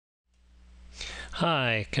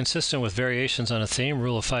Hi, consistent with variations on a theme,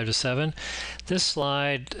 rule of 5 to 7. This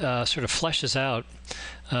slide sort of fleshes out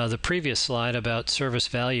the previous slide about service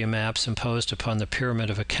value maps imposed upon the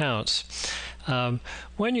pyramid of accounts.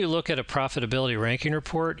 When you look at a profitability ranking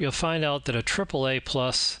report, you'll find out that a AAA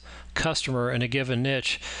plus customer in a given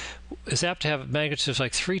niche is apt to have magnitudes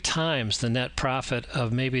like 3 times the net profit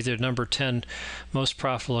of maybe their number 10 most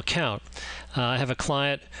profitable account. I have a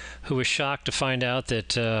client who was shocked to find out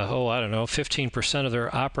that, I don't know, 15% of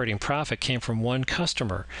their operating profit came from one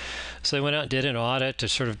customer. So they went out and did an audit to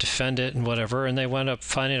sort of defend it and whatever, and they wound up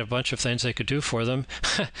finding a bunch of things they could do for them.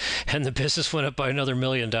 And the business went up by another $1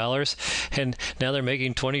 million, and now they're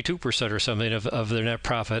making 22% or something of their net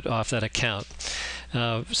profit off that account.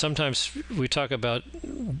 Sometimes we talk about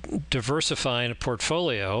diversifying a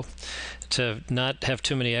portfolio to not have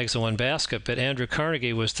too many eggs in one basket, but Andrew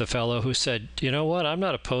Carnegie was the fellow who said, you know what, I'm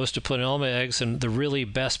not opposed to putting all my eggs in the really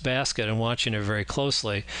best basket and watching it very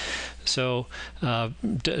closely. So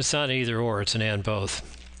it's not an either or, it's an and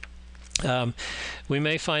both. We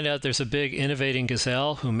may find out there's a big innovating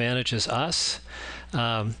gazelle who manages us.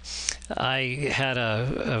 I had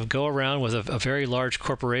a go around with a very large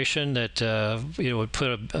corporation that would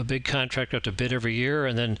put a big contract out to bid every year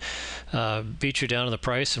and then beat you down on the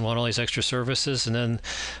price and want all these extra services, and then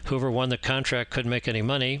whoever won the contract couldn't make any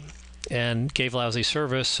money and gave lousy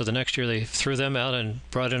service, so the next year they threw them out and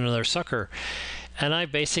brought in another sucker. And I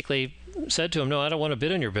basically said to him, no, I don't want to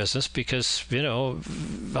bid on your business because, I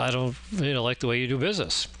don't like the way you do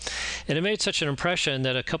business. And it made such an impression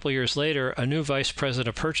that a couple of years later, a new vice president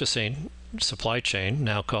of purchasing, supply chain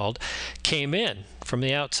now called, came in from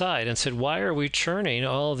the outside and said, why are we churning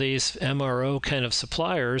all these MRO kind of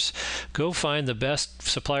suppliers? Go find the best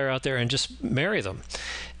supplier out there and just marry them.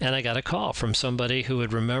 And I got a call from somebody who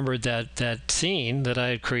had remembered that scene that I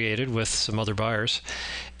had created with some other buyers.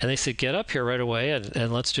 And they said, get up here right away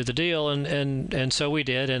and let's do the deal. And so we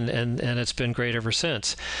did, and it's been great ever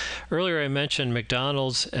since. Earlier I mentioned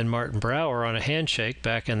McDonald's and Martin Brower on a handshake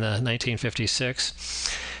back in the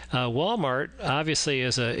 1956. Walmart obviously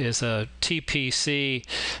is a TPC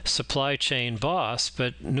supply chain boss,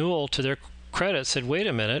 but Newell, to their credit, said, wait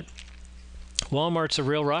a minute, Walmart's a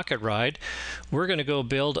real rocket ride. We're going to go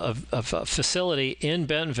build a facility in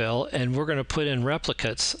Bentonville, and we're going to put in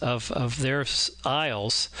replicates of their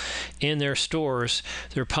aisles in their stores.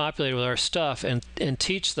 They're populated with our stuff, and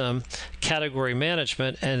teach them category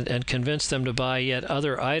management and convince them to buy yet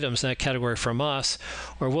other items in that category from us,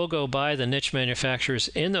 or we'll go buy the niche manufacturers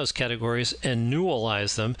in those categories and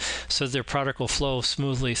Newellize them so that their product will flow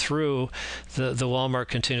smoothly through the Walmart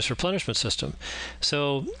continuous replenishment system.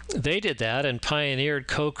 So they did that and pioneered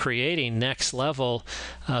co-creating next level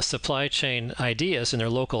supply chain ideas in their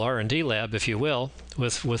local R&D lab, if you will,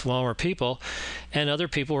 with Walmart people, and other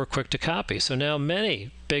people were quick to copy. So now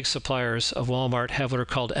many big suppliers of Walmart have what are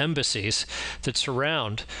called embassies that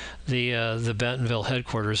surround the Bentonville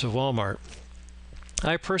headquarters of Walmart.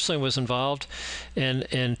 I personally was involved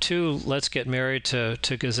in 2 Let's Get Married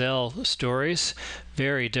to Gazelle stories,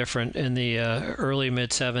 very different in the early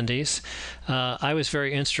mid-70s. I was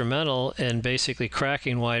very instrumental in basically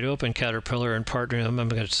cracking wide open Caterpillar and partnering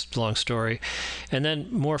them. It's a long story. And then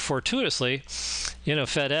more fortuitously,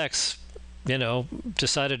 FedEx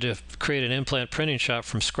decided to create an implant printing shop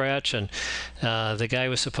from scratch, and the guy who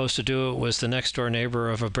was supposed to do it was the next door neighbor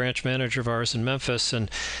of a branch manager of ours in Memphis, and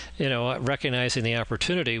recognizing the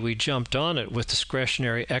opportunity, we jumped on it with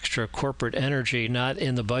discretionary extra corporate energy, not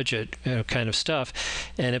in the budget kind of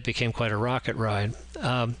stuff, and it became quite a rocket ride.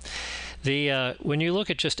 When you look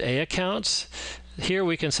at just A accounts, here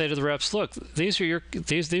we can say to the reps, look, these are your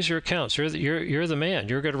accounts. You're the man.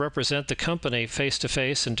 You're going to represent the company face to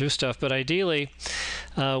face and do stuff. But ideally,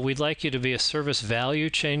 we'd like you to be a service value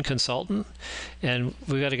chain consultant, and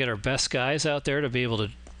we've got to get our best guys out there to be able to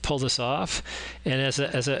pull this off. And as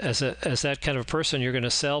that kind of person, you're going to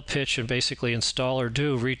sell, pitch, and basically install or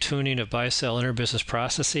do retuning of buy-sell interbusiness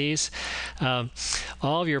processes.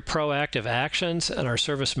 All of your proactive actions and our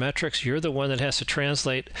service metrics, you're the one that has to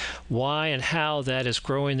translate why and how that is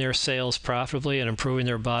growing their sales profitably and improving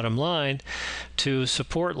their bottom line to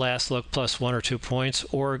support Last Look plus 1 or 2 points,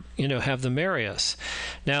 or have them marry us.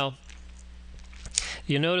 Now,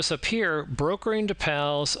 you notice up here, brokering to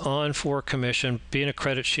pals on for commission, being a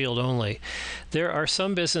credit shield only. There are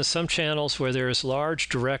some channels where there is large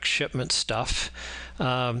direct shipment stuff,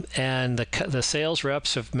 and the sales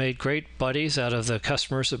reps have made great buddies out of the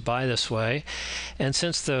customers that buy this way. And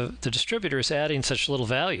since the distributor is adding such little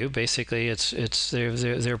value, basically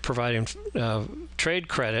they're providing trade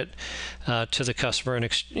credit to the customer, and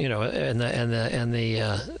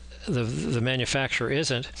the manufacturer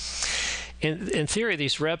isn't. in theory,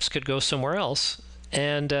 these reps could go somewhere else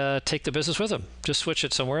and take the business with them. Just switch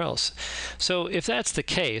it somewhere else. So if that's the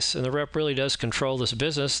case, and the rep really does control this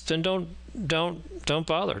business, then don't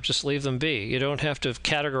bother. Just leave them be. You don't have to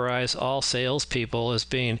categorize all salespeople as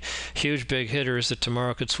being huge big hitters that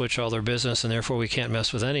tomorrow could switch all their business, and therefore we can't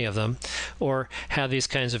mess with any of them, or have these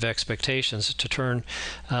kinds of expectations to turn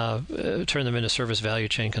them into service value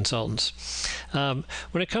chain consultants. When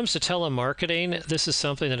it comes to telemarketing, this is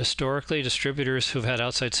something that historically distributors who've had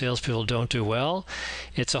outside salespeople don't do well.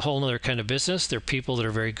 It's a whole other kind of business. There are people that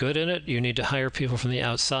are very good in it. You need to hire people from the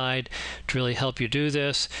outside to really help you do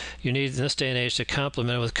this. You need, in this day and age, to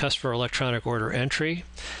complement it with customer electronic order entry.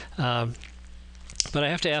 But I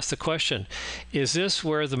have to ask the question, is this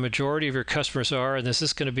where the majority of your customers are, and is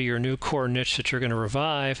this going to be your new core niche that you're going to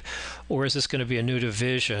revive, or is this going to be a new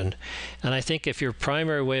division? And I think if your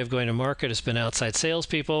primary way of going to market has been outside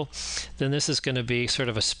salespeople, then this is going to be sort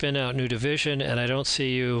of a spin-out new division, and I don't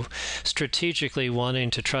see you strategically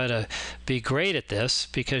wanting to try to be great at this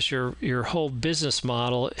because your whole business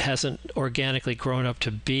model hasn't organically grown up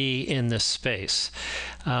to be in this space.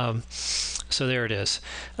 So there it is.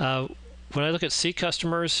 When I look at C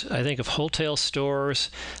customers, I think of wholesale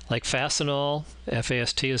stores like Fastenal.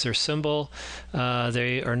 FAST is their symbol.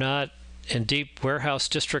 They are not in deep warehouse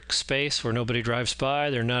district space where nobody drives by.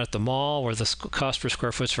 They're not at the mall where the cost per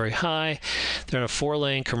square foot is very high. They're on a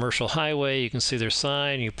 4-lane commercial highway. You can see their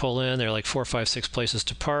sign. You pull in. There are like 4, 5, 6 places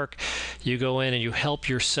to park. You go in and you help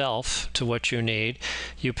yourself to what you need.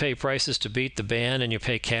 You pay prices to beat the band, and you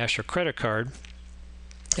pay cash or credit card.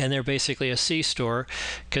 And they're basically a C store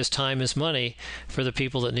because time is money for the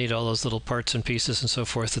people that need all those little parts and pieces and so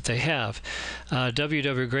forth that they have.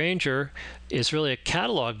 W.W. Grainger is really a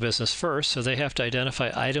catalog business first, so they have to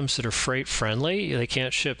identify items that are freight friendly. They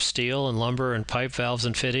can't ship steel and lumber and pipe valves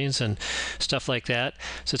and fittings and stuff like that.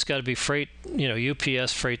 So it's got to be freight,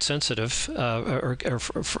 UPS freight sensitive or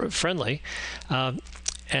friendly.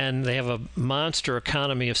 And they have a monster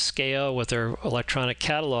economy of scale with their electronic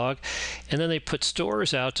catalog. And then they put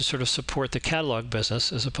stores out to sort of support the catalog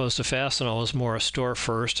business, as opposed to Fastenal is more a store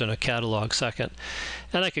first and a catalog second.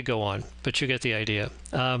 And I could go on, but you get the idea.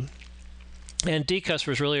 And D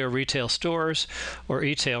customers really are retail stores or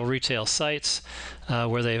retail sites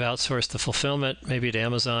where they've outsourced the fulfillment, maybe to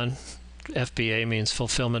Amazon. FBA means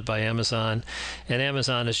fulfillment by Amazon, and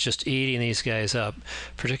Amazon is just eating these guys up,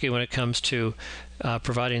 particularly when it comes to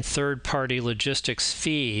providing third-party logistics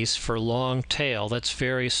fees for long tail. That's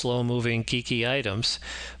very slow-moving, geeky items,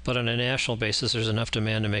 but on a national basis, there's enough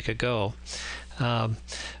demand to make it go.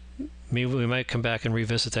 Maybe we might come back and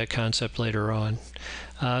revisit that concept later on.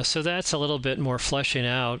 So that's a little bit more fleshing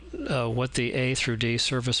out what the A through D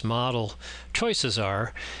service model choices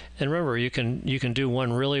are. And remember, you can do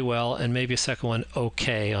one really well and maybe a second one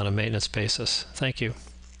okay on a maintenance basis. Thank you.